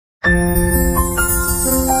My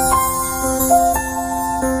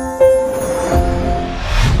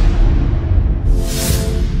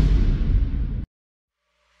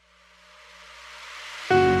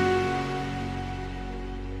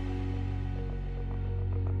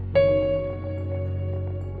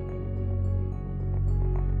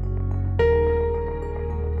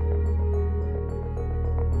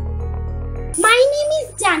name is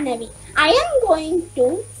Jannavi. I am going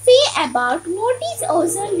to say about what is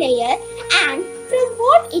ozone layer and from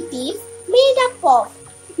what it is made up of.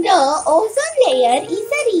 The ozone layer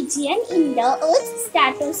is a region in the Earth's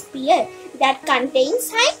stratosphere that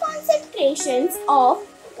contains high concentrations of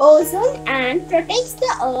ozone and protects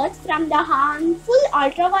the Earth from the harmful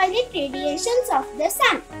ultraviolet radiations of the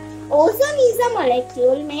sun. Ozone is a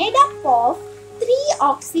molecule made up of three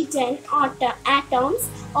oxygen atoms,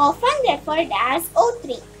 often referred as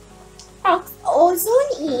O3.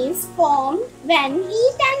 Ozone is formed when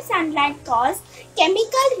heat and sunlight cause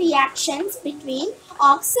chemical reactions between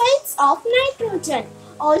oxides of nitrogen,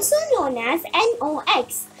 also known as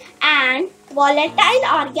NOx, and volatile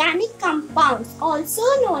organic compounds, also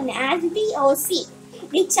known as VOC,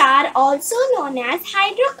 which are also known as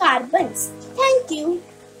hydrocarbons. Thank you.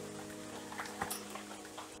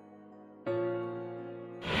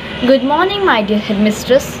 Good morning, my dear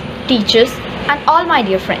headmistress, teachers, and all my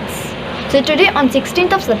dear friends. So today on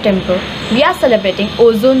 16th of September, we are celebrating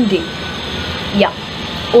Ozone Day. Yeah,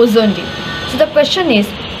 Ozone Day. So the question is,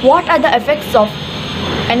 what are the effects of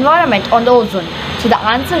environment on the ozone? So the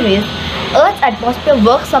answer is, Earth's atmosphere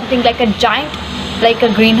works something like a giant, like a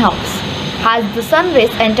greenhouse. As the sun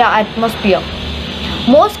rays enter our atmosphere,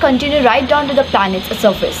 most continue right down to the planet's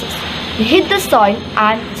surfaces. They hit the soil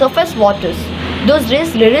and surface waters. Those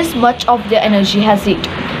rays release much of their energy as heat.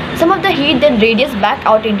 Some of the heat then radiates back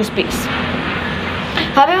out into space.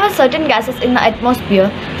 However, certain gases in the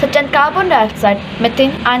atmosphere, such as carbon dioxide,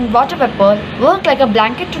 methane, and water vapor, work like a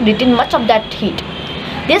blanket to retain much of that heat.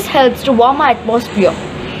 This helps to warm our atmosphere.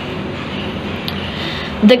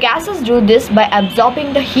 The gases do this by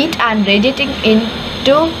absorbing the heat and radiating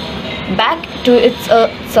back to its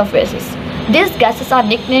surfaces. These gases are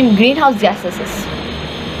nicknamed greenhouse gases.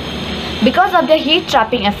 Because of the heat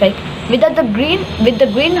trapping effect, with the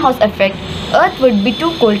greenhouse effect, Earth would be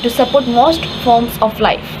too cold to support most forms of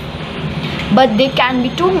life. But they can be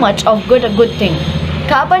too much of a good thing.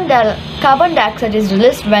 Carbon dioxide is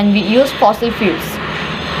released when we use fossil fuels,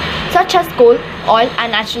 such as coal, oil,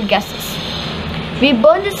 and natural gases. We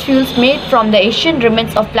burn these fuels made from the ancient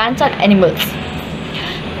remains of plants and animals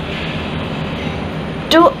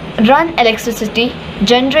to run electricity,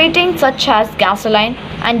 generating such as gasoline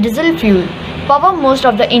and diesel fuel, power most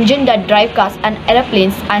of the engine that drive cars and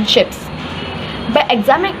airplanes and ships. By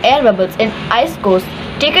examining air bubbles in ice cores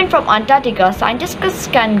taken from Antarctica, scientists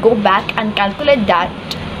can go back and calculate that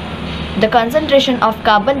the concentration of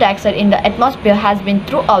carbon dioxide in the atmosphere has been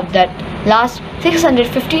throughout that last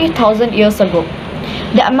 650,000 years ago.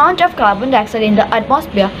 The amount of carbon dioxide in the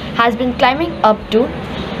atmosphere has been climbing up to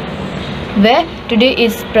where today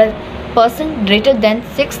is percent greater than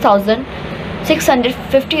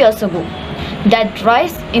 6,650 years ago. That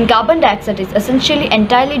rise in carbon dioxide is essentially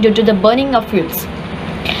entirely due to the burning of fuels.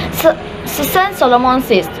 Susan Solomon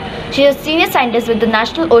says she is a senior scientist with the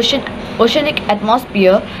National Oceanic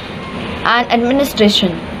Atmosphere and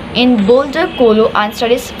Administration in Boulder, Colorado, and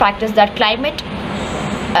studies factors that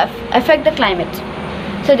affect the climate.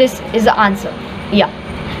 So this is the answer. Yeah.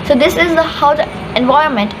 So this is how the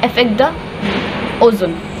environment affects the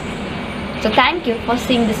ozone. So thank you for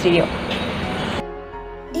seeing this video.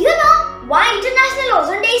 Do you know why International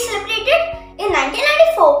Ozone Day is celebrated? In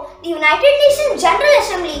 1994, the United Nations General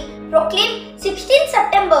Assembly proclaimed 16th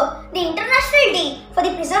September the International Day for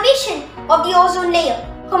the Preservation of the Ozone Layer,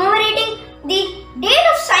 commemorating the date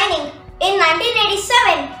of signing in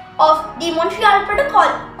 1987 of the Montreal Protocol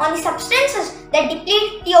on the substances that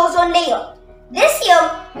deplete the ozone layer. This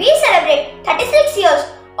year, we celebrate 36 years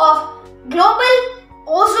of global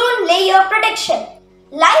ozone layer protection.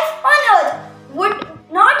 Life on Earth would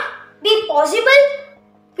not be possible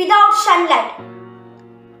without sunlight.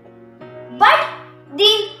 But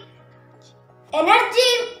the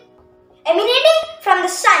energy emanating from the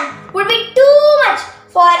sun would be too much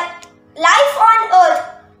for life on Earth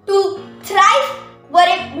to thrive were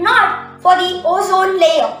it not for the ozone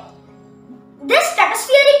layer. This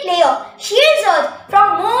stratospheric layer shields Earth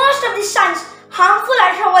from most of the sun's harmful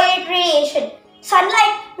ultraviolet radiation.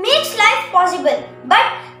 Sunlight makes life possible, but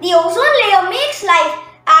the ozone layer makes life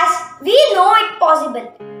as we know it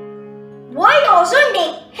possible. World Ozone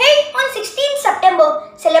Day, held on 16th September,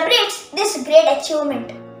 celebrates this great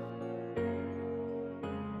achievement.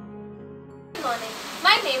 morning.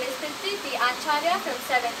 My name is Prithvi Acharya from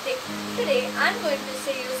 7th A. Today I am going to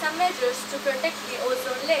say you some measures to protect the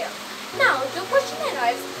ozone layer. Now the question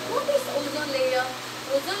arrives, what is ozone layer?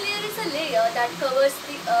 Ozone layer is a layer that covers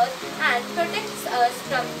the earth and protects us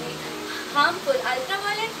from the harmful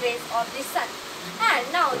ultraviolet rays of the sun. And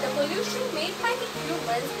now the pollution made by the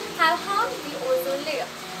humans have harmed the ozone layer.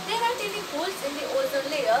 There are tiny holes in the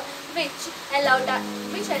ozone layer which allow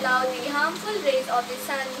the harmful rays of the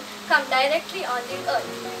sun come directly on the earth.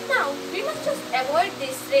 Now we must just avoid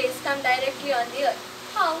these rays come directly on the earth.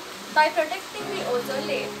 How? By protecting the ozone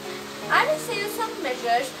layer. I will say you some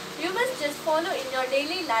measures you must just follow in your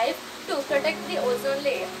daily life to protect the ozone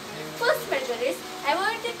layer. First measure is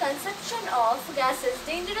avoid the consumption of gases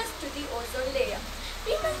dangerous to the ozone layer.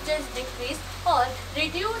 We must just decrease or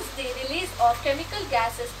reduce the release of chemical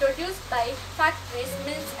gases produced by factories,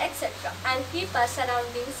 mills, etc. and keep our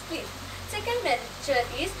surroundings clean. Second measure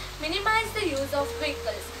is minimize the use of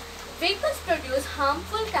vehicles. Vehicles produce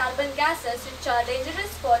harmful carbon gases which are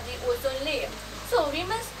dangerous for the ozone layer. So we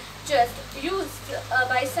must just use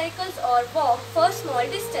bicycles or walk for small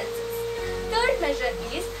distances. Third measure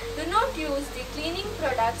is do not use the cleaning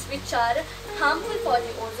products which are harmful for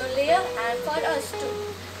the ozone layer and for us too.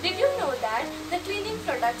 Did you know that the cleaning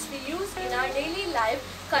products we use in our daily life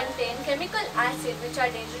contain chemical acid which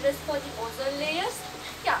are dangerous for the ozone layers?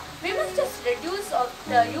 Yeah, we must just reduce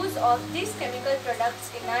the use of these chemical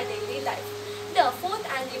products in our daily life. The fourth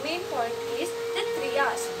and the main point is the 3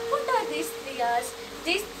 R's. What are these 3 R's?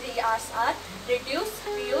 These 3 R's are reduce,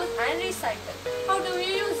 reuse and recycle. How do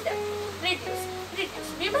we use them? Reduce.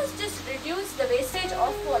 We must just reduce the wastage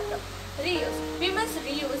of water. Reuse. We must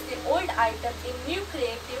reuse the old item in new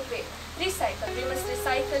creative way. Recycle. We must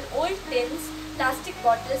recycle old tins, plastic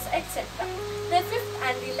bottles, etc. The fifth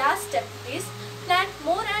and the last step is plant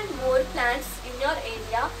more and more plants in your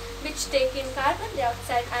area which take in carbon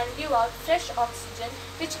dioxide and give out fresh oxygen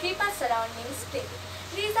which keep our surroundings clean.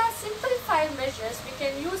 These are simple 5 measures we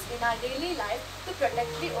can use in our daily life to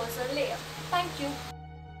protect the ozone layer. Thank you.